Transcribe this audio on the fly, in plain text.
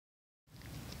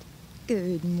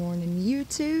Good morning,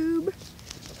 YouTube.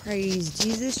 Praise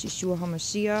Jesus, Yeshua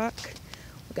HaMashiach.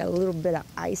 We got a little bit of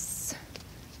ice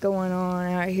going on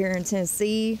out here in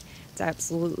Tennessee. It's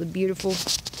absolutely beautiful.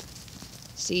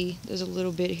 See, there's a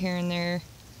little bit here and there.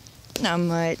 Not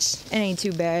much. It ain't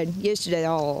too bad. Yesterday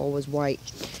all was white,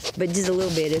 but just a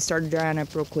little bit. It started drying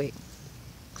up real quick.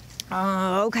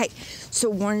 Okay, so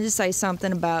wanted to say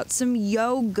something about some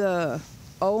yoga.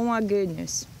 Oh my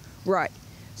goodness. Right.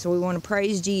 So we want to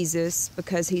praise Jesus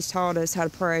because he's taught us how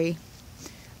to pray.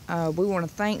 We want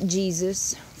to thank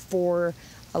Jesus for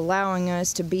allowing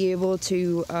us to be able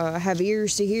to have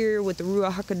ears to hear what the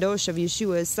Ruach HaKadosh of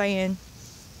Yeshua is saying.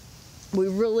 We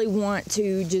really want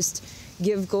to just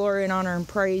give glory and honor and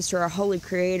praise to our Holy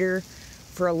Creator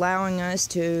for allowing us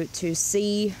to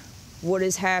see what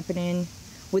is happening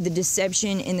with the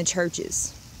deception in the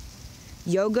churches.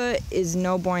 Yoga is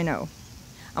no bueno.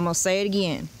 I'm going to say it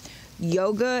again.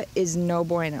 Yoga is no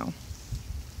bueno.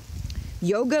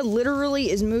 Yoga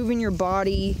literally is moving your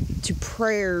body to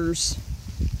prayers,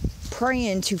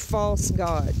 praying to false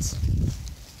gods.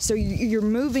 So you're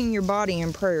moving your body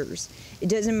in prayers. It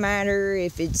doesn't matter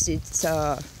if it's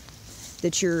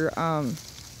that you're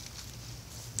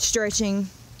stretching,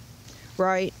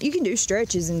 right? You can do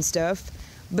stretches and stuff,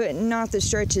 but not the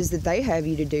stretches that they have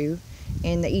you to do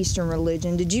in the Eastern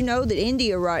religion. Did you know that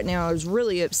India right now is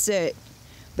really upset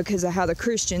because of how the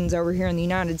Christians over here in the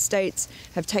United States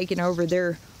have taken over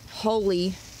their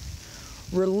holy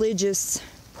religious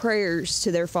prayers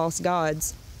to their false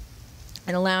gods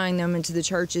and allowing them into the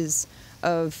churches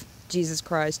of Jesus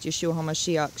Christ, Yeshua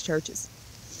HaMashiach's churches.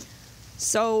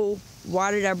 So,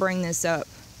 why did I bring this up?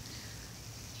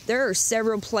 There are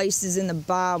several places in the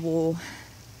Bible,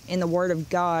 in the Word of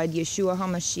God, Yeshua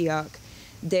HaMashiach,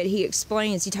 that he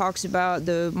explains. He talks about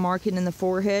the marking in the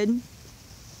forehead.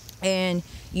 And,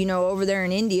 you know, over there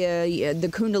in India, the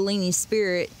Kundalini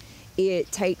spirit,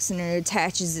 it takes and it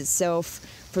attaches itself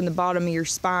from the bottom of your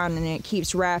spine and it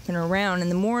keeps wrapping around.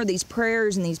 And the more of these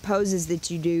prayers and these poses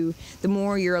that you do, the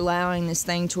more you're allowing this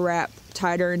thing to wrap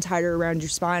tighter and tighter around your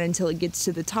spine until it gets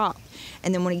to the top.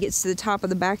 And then when it gets to the top of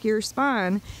the back of your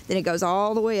spine, then it goes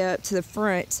all the way up to the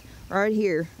front right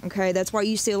here. Okay, that's why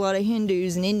you see a lot of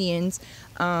Hindus and Indians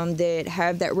that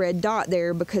have that red dot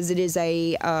there, because it is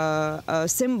a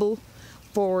symbol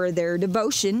for their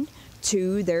devotion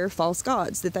to their false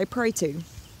gods that they pray to.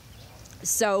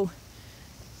 So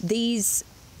these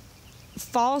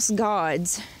false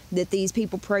gods that these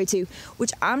people pray to,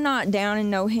 which I'm not down in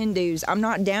no Hindus, I'm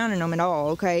not down in them at all,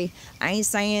 okay? I ain't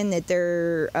saying that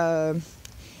they're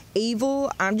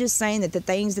evil. I'm just saying that the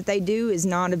things that they do is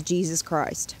not of Jesus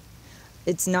Christ.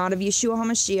 It's not of Yeshua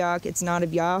HaMashiach. It's not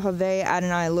of Yahweh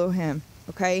Adonai Elohim,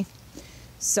 okay?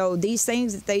 So these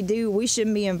things that they do, we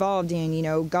shouldn't be involved in. You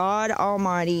know, God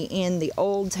Almighty in the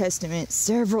Old Testament,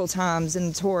 several times in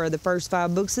the Torah, the first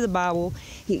 5 books of the Bible,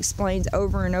 he explains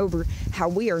over and over how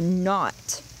we are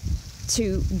not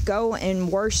to go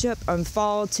and worship and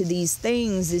fall to these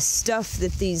things, this stuff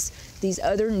that these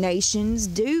other nations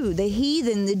do. The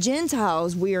heathen, the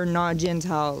Gentiles. We are not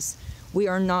Gentiles. We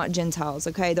are not Gentiles,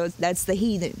 okay? That's the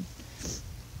heathen.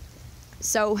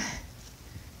 So,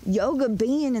 yoga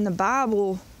being in the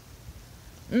Bible,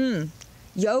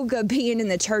 yoga being in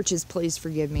the churches, please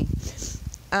forgive me.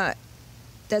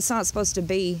 That's not supposed to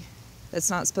be. That's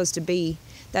not supposed to be.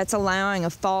 That's allowing a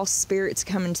false spirit to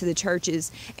come into the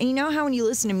churches. And you know how when you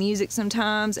listen to music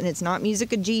sometimes, and it's not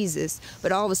music of Jesus,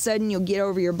 but all of a sudden you'll get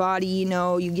over your body, you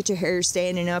know, you get your hair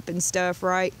standing up and stuff,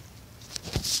 right?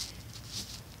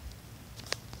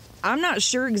 I'm not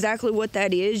sure exactly what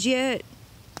that is yet,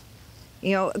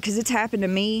 you know, because it's happened to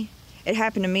me. It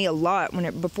happened to me a lot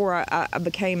before I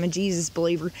became a Jesus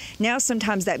believer. Now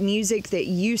sometimes that music that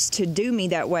used to do me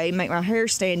that way, make my hair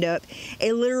stand up,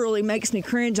 it literally makes me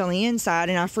cringe on the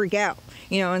inside and I freak out,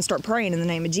 you know, and start praying in the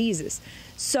name of Jesus.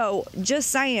 So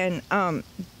just saying,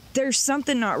 there's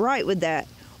something not right with that.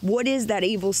 What is that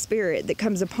evil spirit that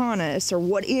comes upon us, or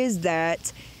what is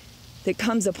that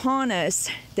comes upon us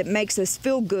that makes us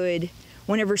feel good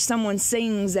whenever someone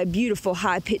sings a beautiful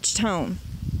high-pitched tone,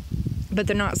 but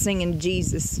they're not singing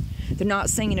Jesus, they're not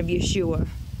singing of Yeshua,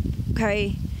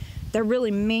 okay? That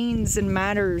really means and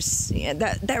matters.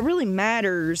 That really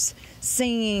matters,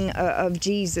 singing of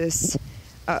Jesus,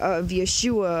 of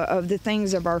Yeshua, of the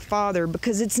things of our Father,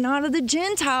 because it's not of the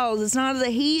Gentiles, it's not of the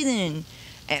heathen.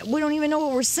 We don't even know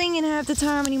what we're singing half the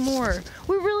time anymore.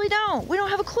 We really don't. We don't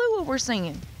have a clue what we're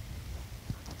singing.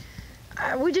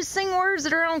 We just sing words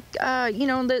that are on, you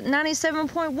know, the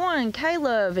 97.1,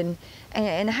 K-Love,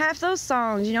 and half those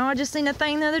songs. You know, I just seen a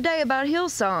thing the other day about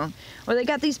Hillsong, where they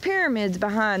got these pyramids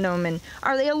behind them, and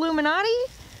are they Illuminati?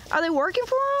 Are they working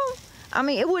for them? I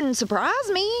mean, it wouldn't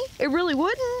surprise me. It really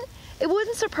wouldn't. It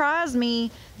wouldn't surprise me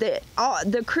that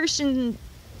the Christian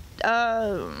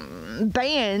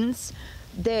bands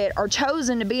that are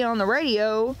chosen to be on the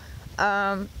radio,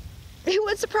 it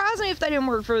would surprise me if they didn't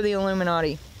work for the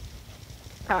Illuminati.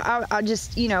 I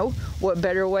just, what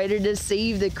better way to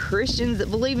deceive the Christians that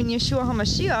believe in Yeshua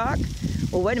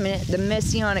HaMashiach? Well, wait a minute, the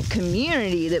Messianic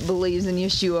community that believes in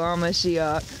Yeshua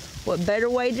HaMashiach. What better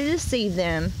way to deceive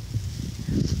them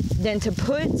than to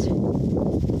put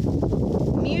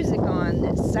music on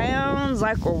that sounds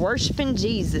like we're worshiping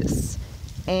Jesus?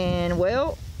 And,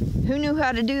 well, who knew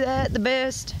how to do that the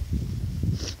best?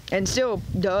 And still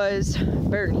does,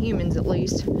 better than humans at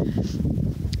least.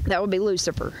 That would be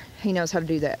Lucifer. He knows how to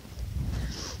do that.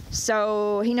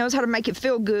 So he knows how to make it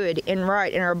feel good and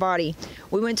right in our body.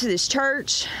 We went to this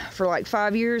church for like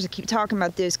 5 years. I keep talking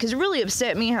about this because it really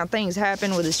upset me how things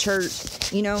happen with this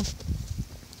church,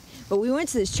 But we went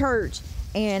to this church,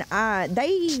 and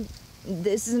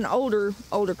this is an older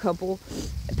couple,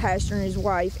 a pastor and his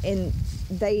wife, and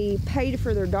they paid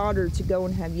for their daughter to go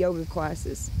and have yoga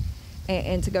classes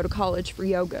and to go to college for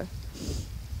yoga.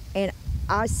 And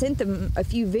I sent them a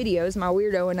few videos, my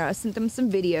weirdo and I sent them some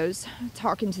videos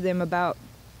talking to them about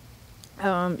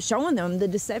showing them the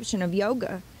deception of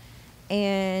yoga.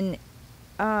 And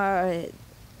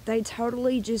they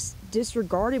totally just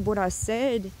disregarded what I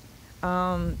said.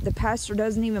 The pastor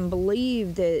doesn't even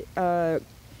believe that,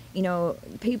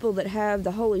 people that have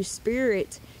the Holy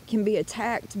Spirit can be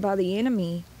attacked by the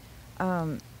enemy.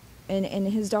 And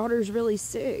his daughter's really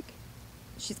sick.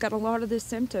 She's got a lot of the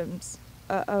symptoms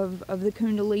of the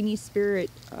Kundalini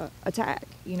spirit attack,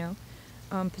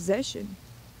 possession.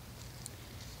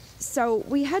 So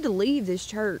we had to leave this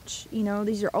church.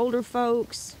 These are older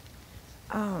folks.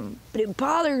 But it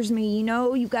bothers me,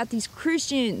 you got these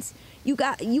Christians, you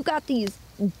got these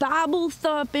Bible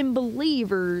thumping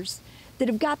believers that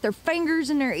have got their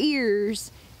fingers in their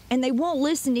ears and they won't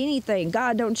listen to anything.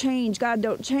 God don't change,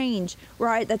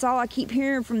 right? That's all I keep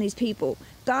hearing from these people.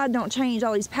 God don't change,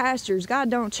 all these pastors, God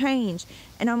don't change.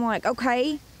 And I'm like,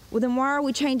 okay, well then why are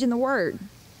we changing the word?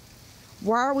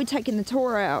 Why are we taking the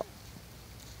Torah out?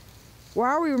 Why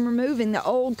are we removing the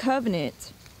old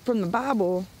covenant from the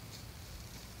Bible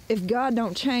if God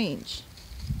don't change?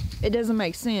 It doesn't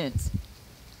make sense.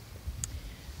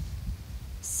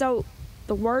 So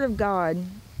the Word of God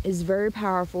is very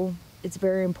powerful. It's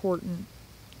very important.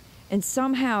 And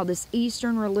somehow this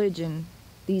Eastern religion,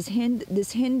 this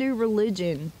Hindu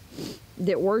religion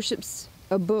that worships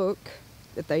a book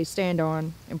that they stand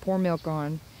on and pour milk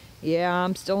on. Yeah,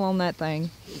 I'm still on that thing.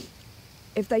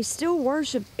 If they still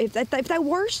worship, if they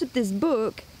worship this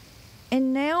book,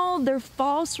 and now their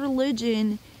false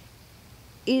religion,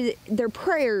 their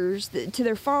prayers to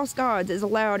their false gods is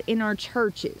allowed in our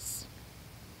churches,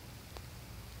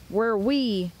 where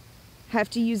we have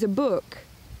to use a book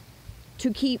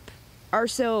to keep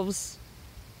ourselves,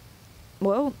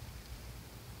 well,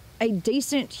 a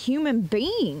decent human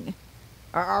being.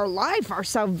 Our life, our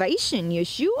salvation,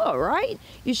 Yeshua, right?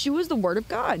 Yeshua is the Word of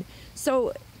God.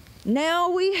 So now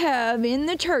we have in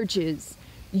the churches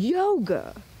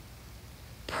yoga,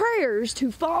 prayers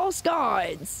to false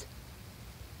gods.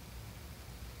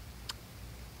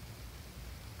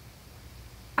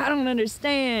 I don't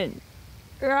understand,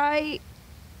 right?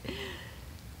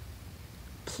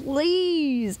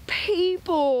 Please,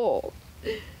 people,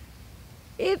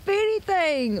 if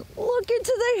anything, look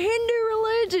into the Hindu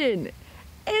religion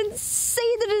and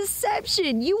see the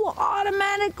deception. You will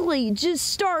automatically just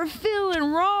start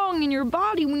feeling wrong in your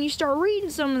body when you start reading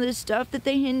some of this stuff that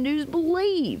the Hindus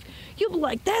believe. You'll be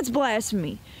like, that's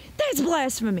blasphemy. That's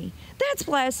blasphemy. That's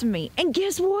blasphemy. And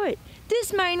guess what?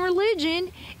 This main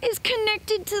religion is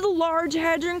connected to the Large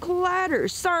Hadron Collider,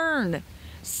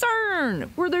 CERN,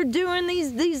 where they're doing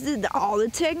all the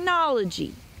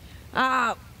technology.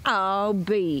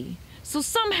 So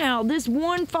somehow this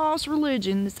one false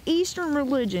religion, this Eastern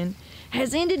religion,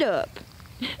 has ended up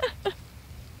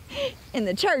in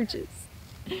the churches,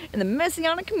 in the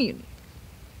Messianic community.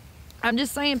 I'm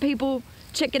just saying, people,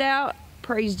 check it out.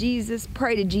 Praise Jesus.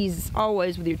 Pray to Jesus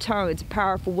always with your tongue. It's a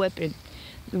powerful weapon.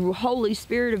 The Holy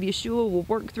Spirit of Yeshua will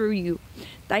work through you.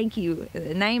 Thank you. In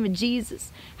the name of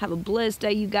Jesus, have a blessed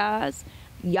day, you guys.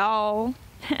 Y'all.